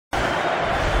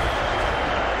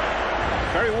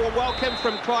Very warm welcome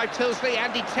from Clive Tilsley.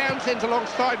 Andy Townsend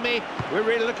alongside me. We're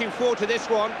really looking forward to this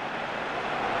one.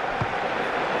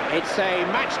 It's a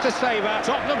match to savour.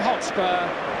 Tottenham Hotspur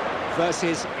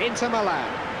versus Inter Milan.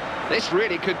 This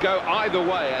really could go either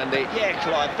way, Andy. Yeah,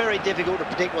 Clive, very difficult to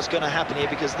predict what's going to happen here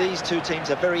because these two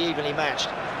teams are very evenly matched.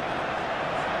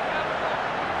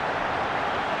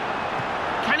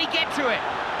 Can he get to it?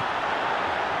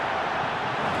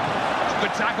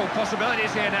 Good tackle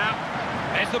possibilities here now.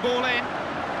 There's the ball in.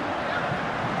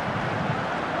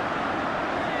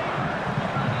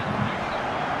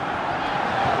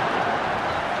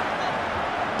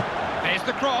 There's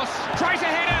the cross. Tries a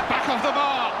header. Back off the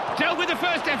bar. Dealt with the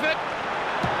first effort.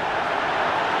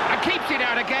 And keeps it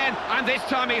out again. And this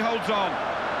time he holds on.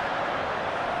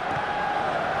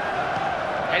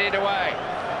 Headed away.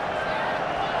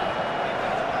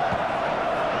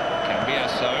 Can be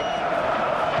so.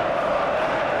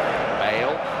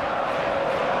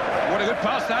 What a good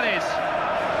pass that is.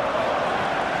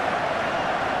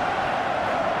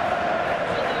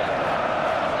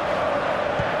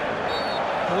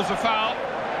 Pulls a foul.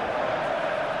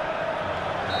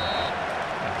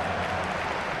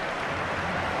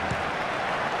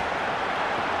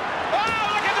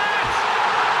 Oh, look at that!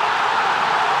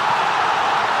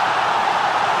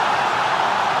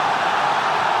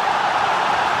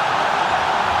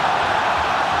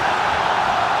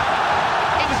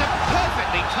 It was a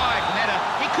perfectly timed header.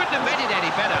 He couldn't have made it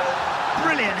any better.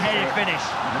 Brilliant headed finish.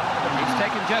 It's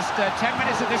taken just 10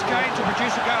 minutes of this game to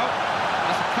produce a goal.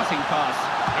 That's a cutting pass.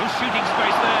 No shooting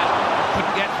space there.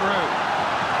 Couldn't get through.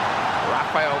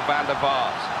 Rafael van der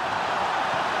Vaart.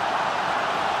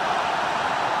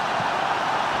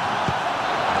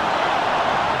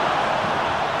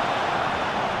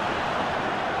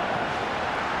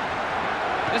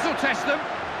 This will test them.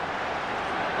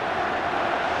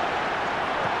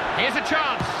 Here's a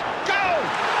chance. Goal!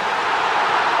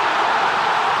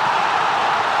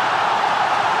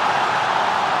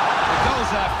 The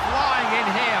goals are flying in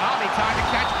here. Hardly time to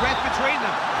catch breath between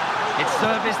them. It's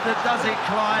service that does it,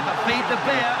 Clive. Feed the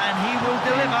bear and he will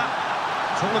deliver.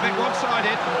 It's all a bit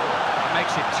one-sided. That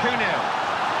makes it 2-0.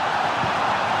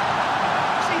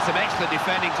 Seen some excellent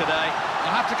defending today.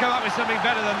 I'll have to come up with something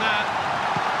better than that.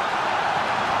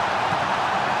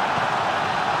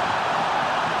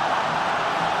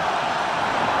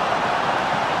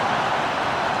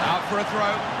 Out for a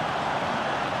throw.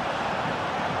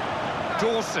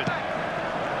 Dawson.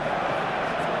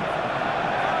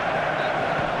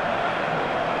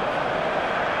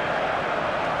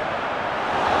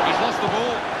 Lost the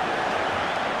ball.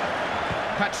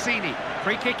 Pazzini.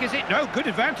 Free kick, is it? No, good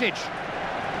advantage.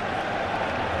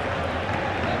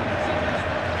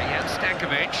 Jan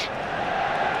Stankovic.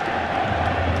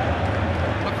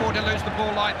 Look forward to lose the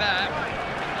ball like that.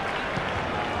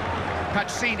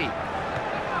 Pazzini.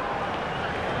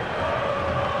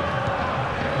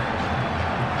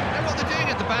 Know what they're doing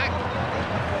at the back.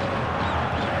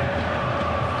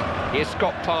 Here's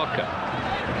Scott Parker.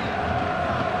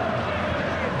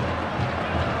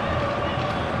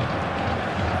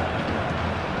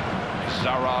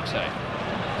 Zarate.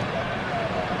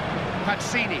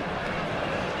 Pazzini.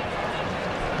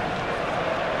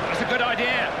 That's a good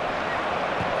idea.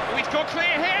 Oh, he's got clear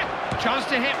here. Chance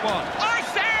to hit one. I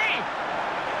say!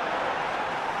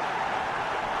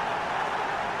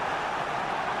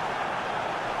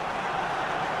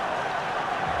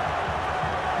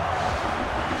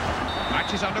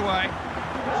 Match is underway.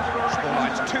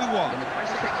 Scoreline's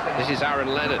 2-1. This is Aaron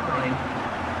Lennon.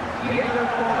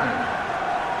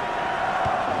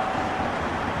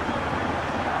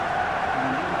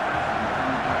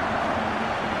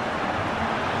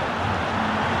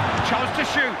 Chance to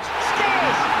shoot.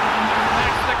 Scores!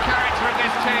 That's the character of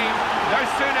this team. No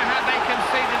sooner had they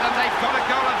conceded than they've got a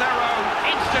goal of their own.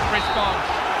 Instant response.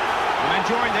 I'm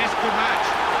enjoying this. Good match.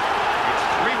 It's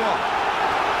 3-1.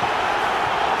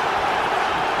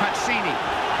 Pazzini.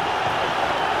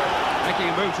 Making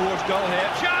a move towards goal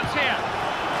here. Chance here.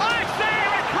 I say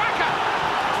a cracker.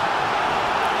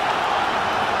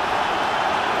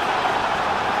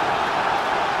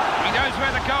 He knows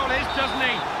where the goal is, doesn't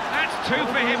he? That's 2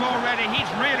 for him already.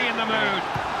 He's really in the mood.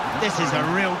 This is a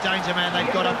real danger man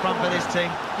they've got up front for this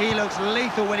team. He looks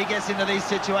lethal when he gets into these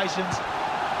situations.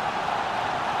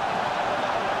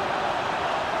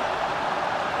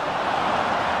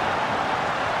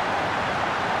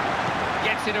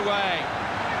 Gets it away.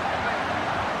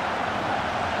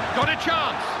 Got a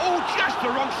chance. Oh, just the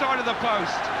wrong side of the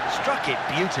post. Struck it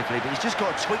beautifully, but he's just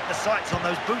got to tweak the sights on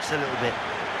those boots a little bit.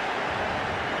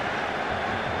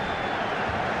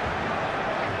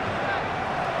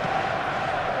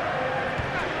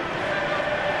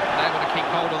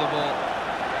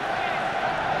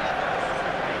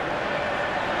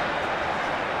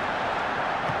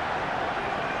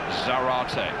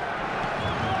 Zarate.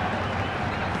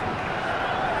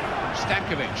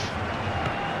 Stankovic.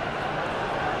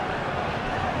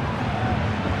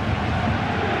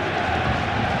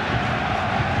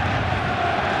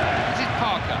 This is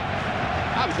Parker.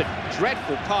 That was a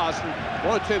dreadful pass, and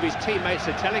one or two of his teammates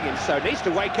are telling him so. Needs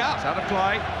to wake up. It's out of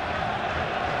play.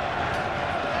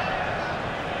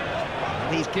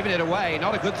 He's given it away,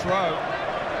 not a good throw.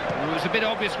 It was a bit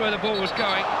obvious where the ball was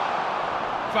going.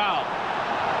 Foul.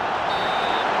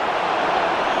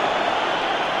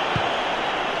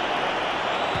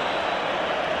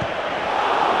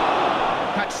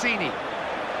 Pazzini.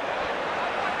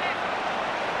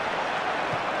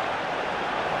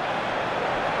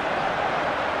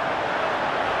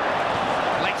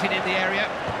 Collected in the area.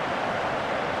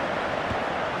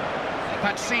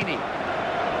 Pazzini.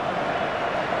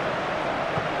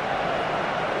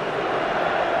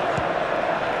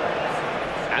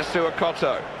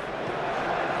 Asuakoto.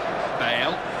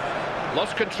 Bale.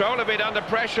 Lost control of it under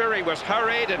pressure. He was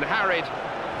hurried and harried.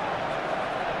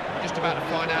 Just about to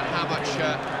find out how much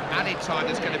added time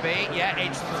there's going to be. Yeah,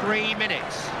 it's 3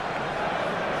 minutes.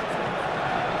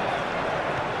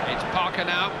 It's Parker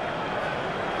now.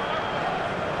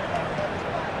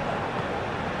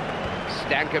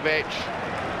 Stankovic.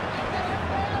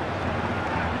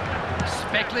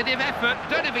 Speculative effort.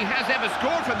 Don't know if he has ever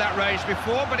scored from that range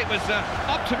before, but it was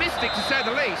optimistic to say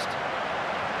the least.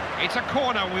 It's a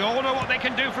corner. We all know what they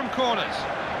can do from corners.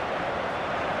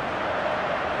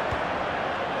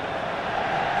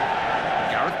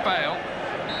 Gareth Bale.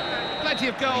 Plenty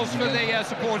of goals for the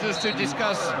supporters to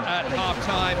discuss at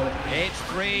half-time. It's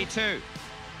 3-2.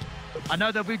 I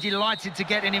know they'll be delighted to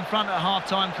get in front at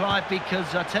half-time, Clive,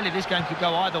 because I tell you, this game could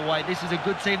go either way. This is a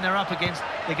good team they're up against.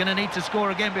 They're going to need to score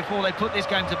again before they put this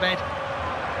game to bed.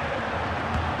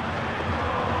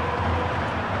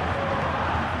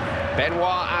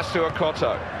 Benoit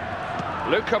Asuakoto.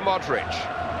 Luka Modric.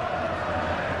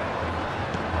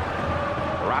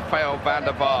 Rafael van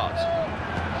der Vaart.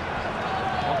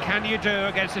 What can you do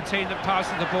against a team that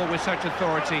passes the ball with such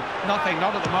authority? Nothing,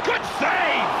 not at the moment. Good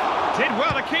save! Did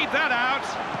well to keep that out.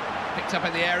 Picked up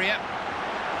in the area.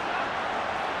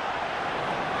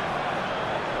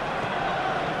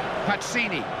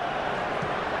 Pazzini.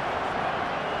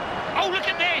 Oh, look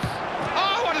at this!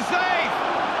 Oh, what a save!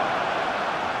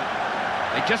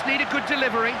 They just need a good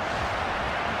delivery.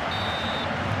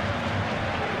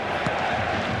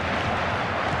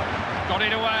 Got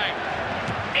it away.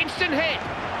 Instant hit.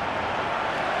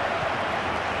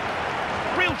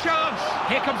 Real chance.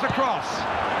 Here comes the cross.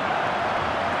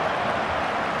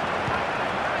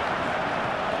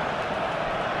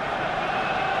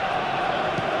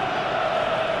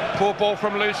 Poor ball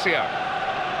from Lucio.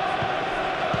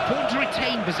 Important to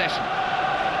retain possession.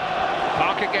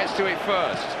 Parker gets to it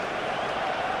first.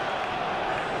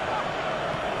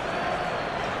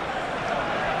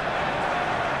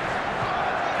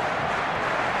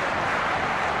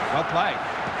 Well played.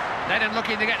 Lennon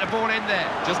looking to get the ball in there.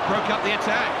 Just broke up the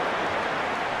attack.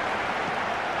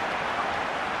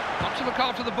 Got to look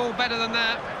after the ball better than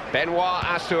that. Benoit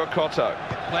Asuakoto.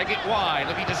 Playing it wide,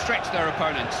 looking to stretch their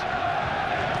opponents.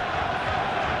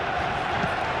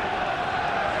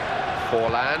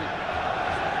 Forlan.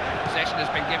 Possession has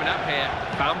been given up here.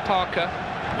 Found Parker.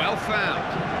 Well found.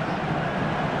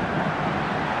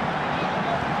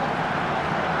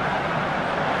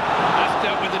 That's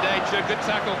dealt with the danger. Good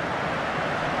tackle.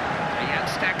 Jan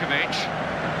Stankovic.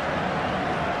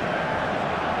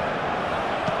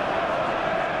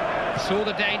 Saw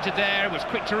the danger there, was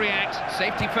quick to react.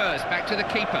 Safety first, back to the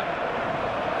keeper.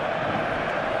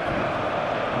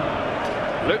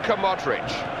 Luka Modric.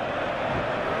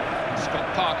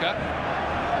 Scott Parker.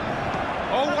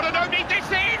 Oh, what an opening this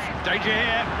is! Danger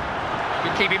here.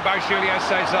 Good keeping by Julio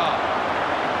Cesar.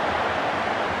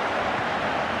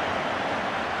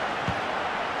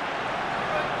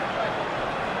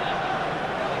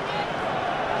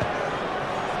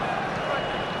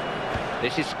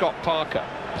 This is Scott Parker.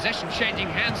 Possession changing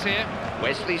hands here.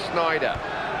 Wesley Sneijder.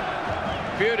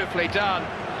 Beautifully done.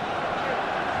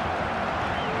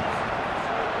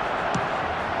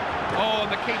 Oh,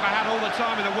 and the keeper had all the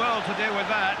time in the world to deal with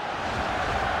that.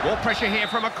 More pressure here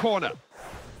from a corner.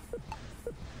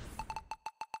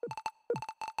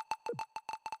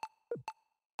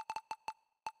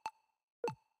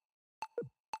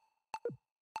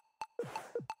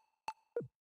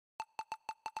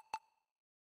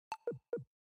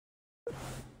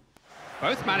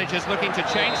 Both managers looking to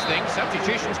change things.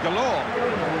 Substitutions galore.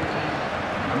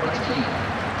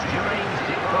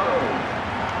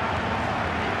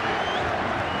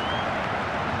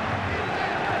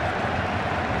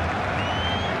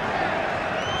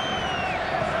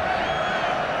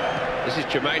 This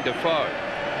is Jermaine Defoe.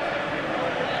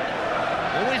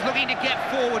 Always looking to get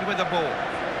forward with the ball.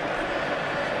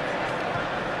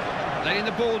 Letting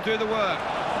the ball do the work.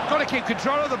 Got to keep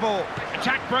control of the ball.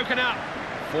 Attack broken up.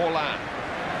 Forlan.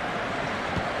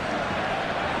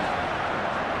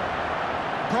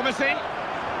 Promising.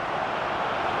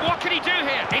 What can he do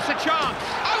here? It's a chance.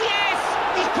 Oh, yes!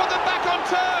 He's put them back on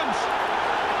terms.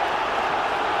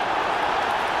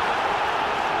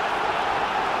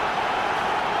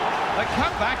 The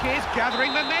comeback is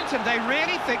gathering momentum. They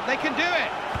really think they can do it.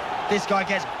 This guy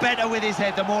gets better with his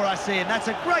head the more I see him. That's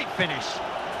a great finish.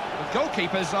 The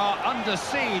goalkeepers are under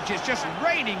siege. It's just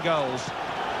raining goals.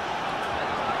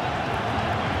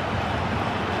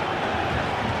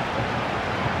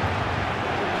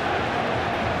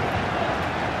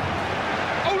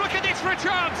 Oh, look at this for a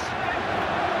chance.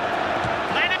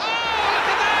 Leonard. Oh, look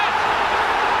at that!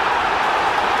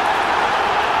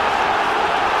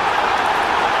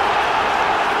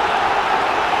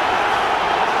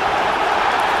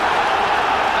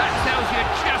 That tells you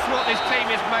just what this team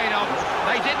is made of.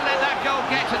 They didn't let that goal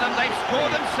get to them. They've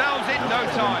scored themselves in no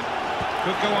time.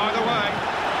 Could go either way.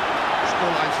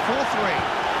 Scoreline's 4-3.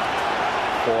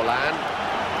 Forlan.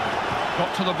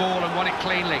 Got to the ball and won it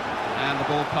cleanly. And the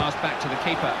ball passed back to the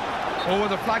keeper. Oh,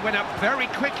 the flag went up very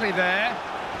quickly there.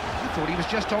 I thought he was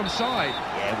just onside.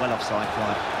 Yeah, well offside,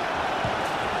 Clive.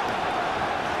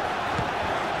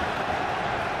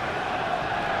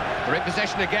 They're in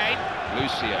possession again.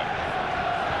 Lucio.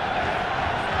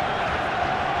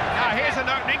 Now here's an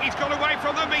opening. He's got away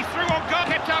from them. He's through on goal.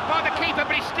 Kept up by the keeper,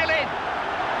 but he's still in.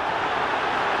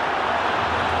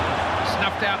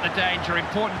 Snuffed out the danger.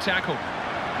 Important tackle.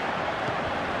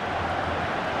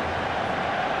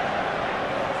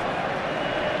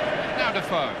 Now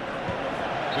Defoe.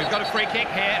 We've got a free kick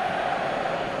here.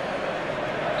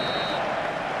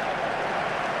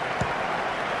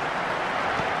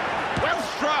 Well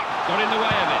struck. Got in the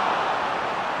way of it.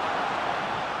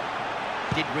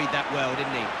 Did read that well,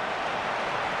 didn't he?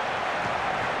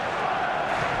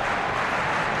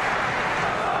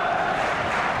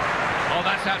 Oh,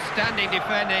 that's outstanding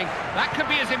defending. That could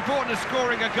be as important as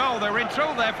scoring a goal. They were in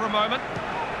trouble there for a moment.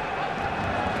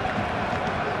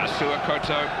 Asua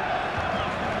Koto.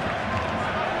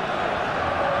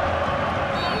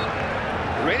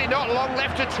 Really not long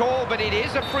left at all, but it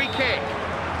is a free kick.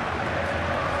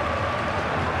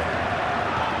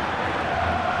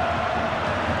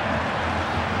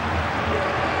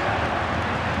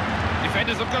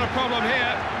 Defenders have got a problem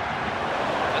here.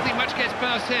 Nothing much gets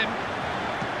past him.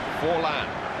 Forlan.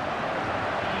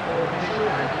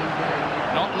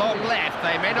 Not long left.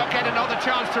 They may not get another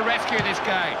chance to rescue this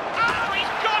game. Oh, he's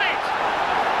got it!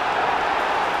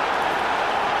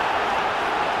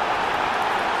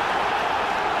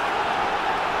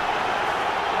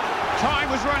 Time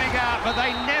was running out, but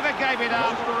they never gave it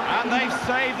up, and they've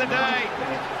saved the day.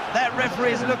 That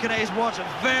referee is looking at his watch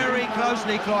very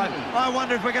closely, Clive. I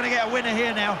wonder if we're going to get a winner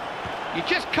here now. You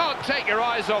just can't take your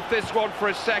eyes off this one for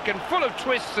a second. Full of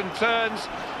twists and turns,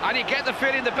 and you get the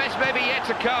feeling the best may be yet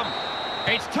to come.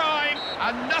 It's time,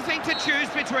 and nothing to choose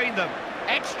between them.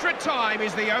 Extra time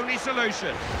is the only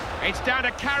solution. It's down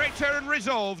to character and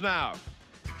resolve now.